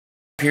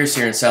Pierce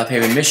here in South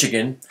Haven,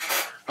 Michigan.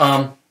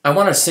 I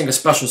want to sing a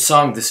special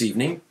song this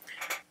evening,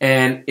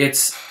 and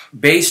it's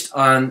based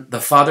on the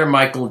Father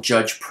Mychal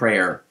Judge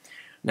prayer.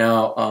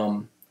 Now,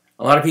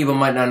 a lot of people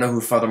might not know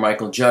who Father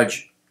Mychal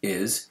Judge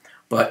is,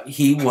 but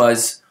he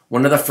was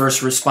one of the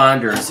first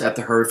responders at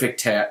the horrific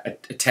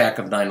attack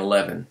of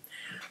 9/11.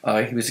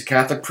 He was a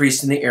Catholic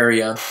priest in the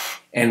area,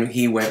 and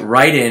he went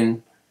right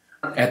in,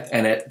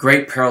 at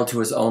great peril to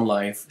his own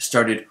life,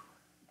 started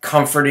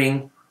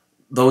comforting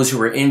those who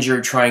were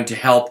injured, trying to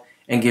help,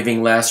 and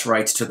giving last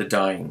rites to the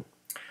dying.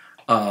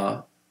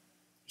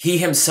 He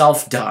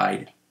himself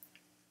died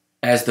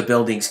as the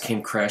buildings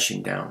came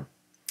crashing down.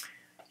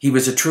 He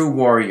was a true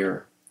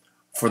warrior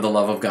for the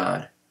love of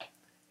God.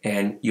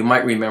 And you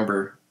might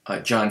remember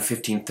John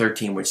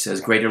 15:13, which says,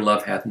 "Greater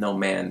love hath no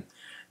man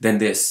than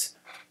this,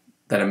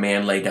 that a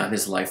man lay down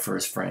his life for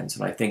his friends."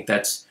 And I think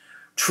that's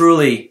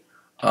truly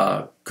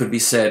could be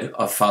said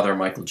of Father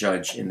Mychal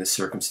Judge in this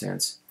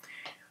circumstance.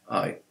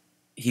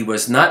 He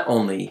was not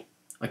only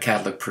a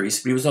Catholic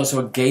priest, but he was also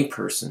a gay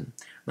person.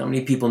 Not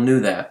many people knew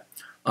that.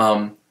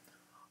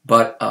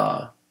 But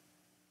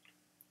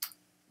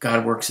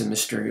God works in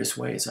mysterious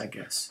ways, I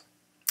guess.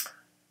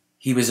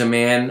 He was a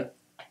man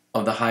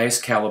of the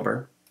highest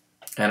caliber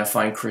and a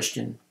fine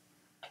Christian,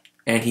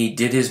 and he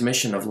did his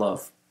mission of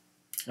love.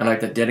 I'd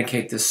like to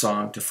dedicate this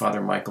song to Father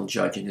Mychal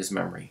Judge in his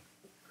memory.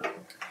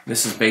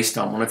 This is based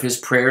on one of his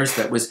prayers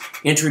that was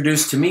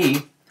introduced to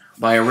me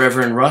by a Rev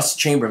Russ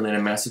Chamberlain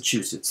in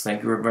Massachusetts.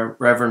 Thank you,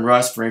 Rev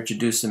Russ, for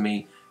introducing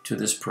me to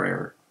this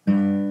prayer.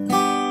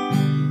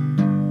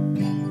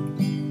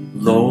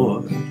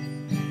 Lord,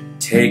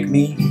 take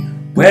me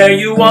where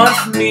you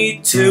want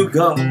me to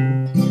go.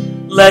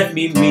 Let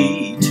me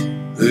meet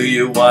who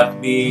you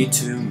want me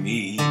to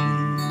meet.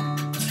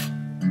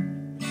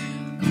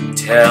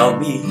 Tell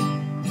me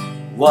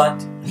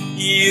what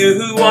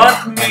you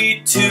want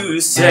me to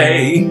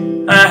say,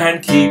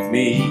 and keep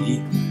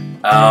me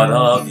out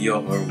of your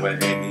way.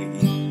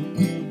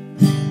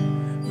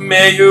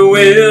 May your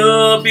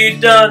will be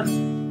done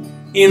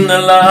in the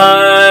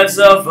lives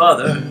of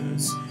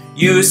others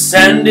you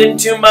send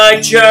into my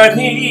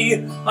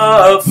journey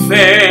of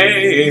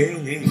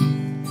faith.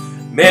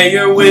 May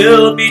your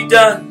will be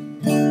done,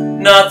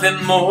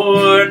 nothing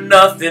more,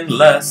 nothing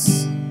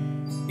less,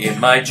 in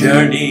my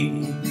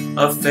journey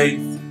of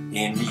faith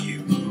in you.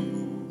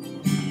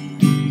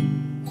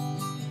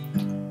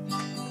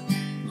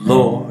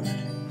 Lord,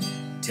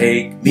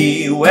 take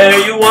me where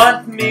you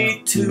want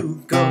me to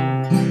go.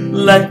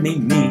 Let me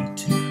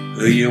meet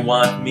who you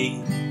want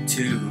me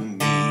to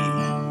meet.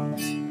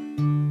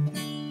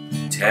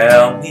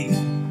 Tell me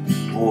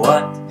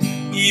what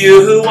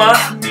you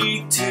want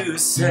me to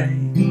say,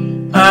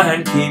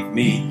 and keep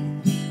me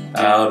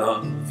out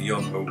of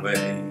your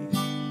way.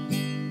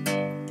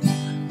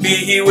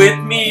 Be with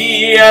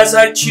me as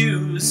I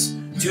choose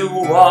to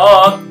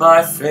walk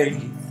by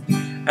faith,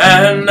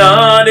 and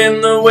not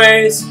in the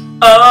ways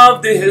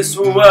of this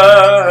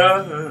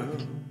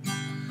world.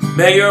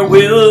 May your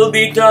will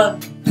be done,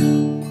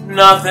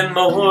 nothing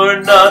more,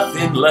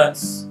 nothing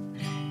less,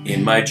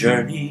 in my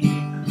journey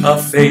of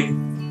faith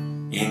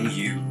in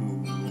you.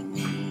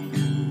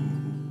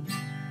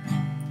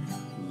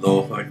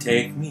 Lord,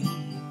 take me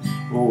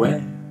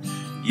where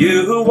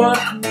you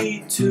want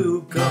me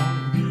to go.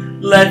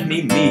 Let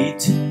me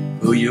meet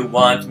who you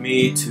want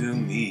me to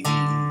meet.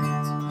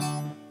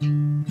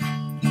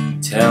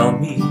 Tell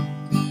me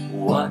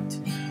what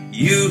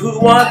you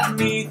want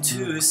me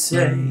to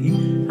say,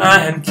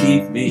 and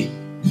keep me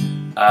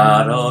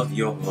out of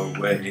your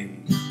way.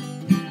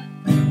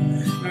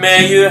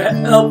 May you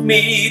help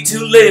me to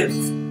live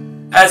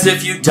as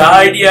if you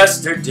died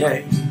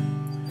yesterday,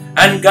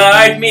 and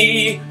guide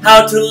me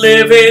how to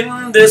live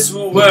in this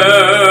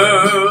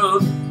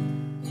world.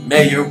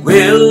 May your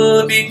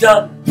will be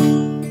done,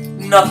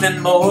 nothing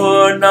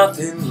more,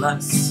 nothing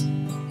less,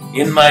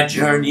 in my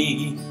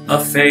journey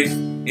of faith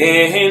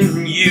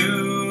in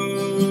you.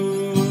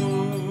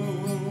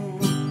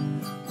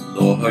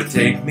 Lord,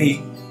 take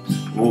me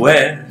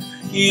where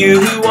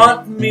you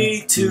want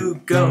me to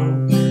go.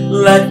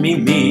 Let me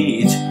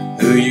meet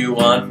who you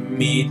want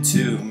me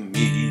to meet.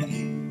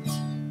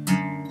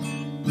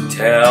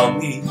 Tell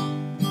me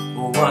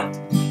what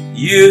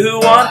you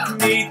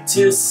want me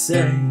to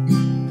say,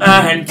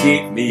 and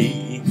keep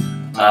me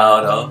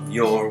out of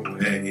your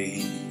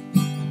way.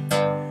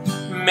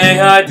 May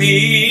I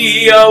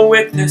be a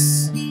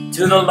witness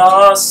to the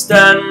lost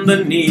and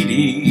the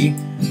needy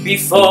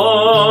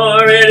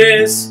before it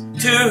is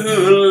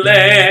too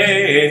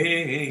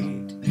late.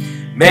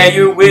 May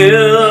your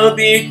will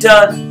be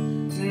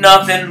done,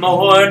 nothing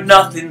more,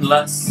 nothing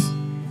less,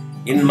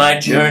 in my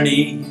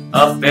journey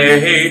of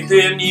faith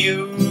in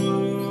you.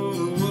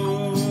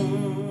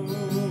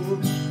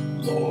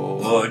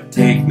 Lord,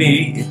 take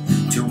me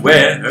to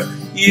where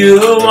you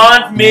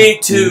want me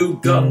to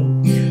go.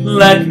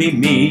 Let me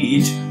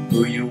meet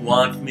who you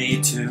want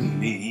me to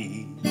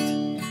meet.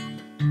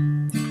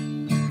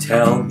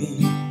 Tell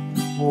me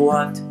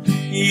what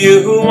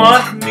you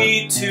want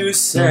me to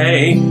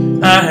say,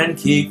 and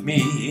keep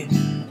me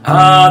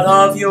out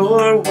of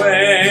your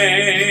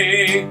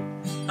way,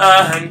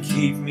 and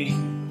keep me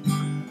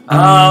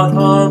out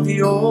of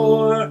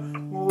your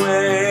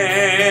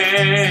way.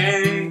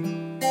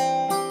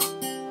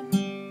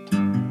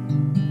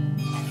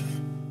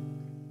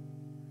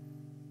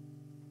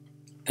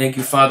 Thank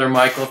you, Father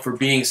Michael, for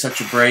being such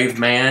a brave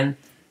man.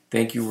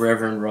 Thank you,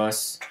 Reverend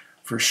Russ,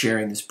 for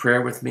sharing this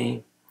prayer with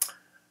me.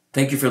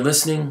 Thank you for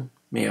listening.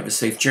 May you have a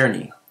safe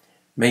journey.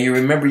 May you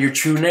remember your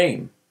true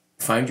name.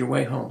 Find your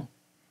way home.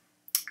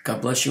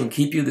 God bless you and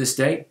keep you this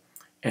day.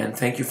 And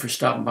thank you for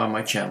stopping by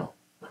my channel.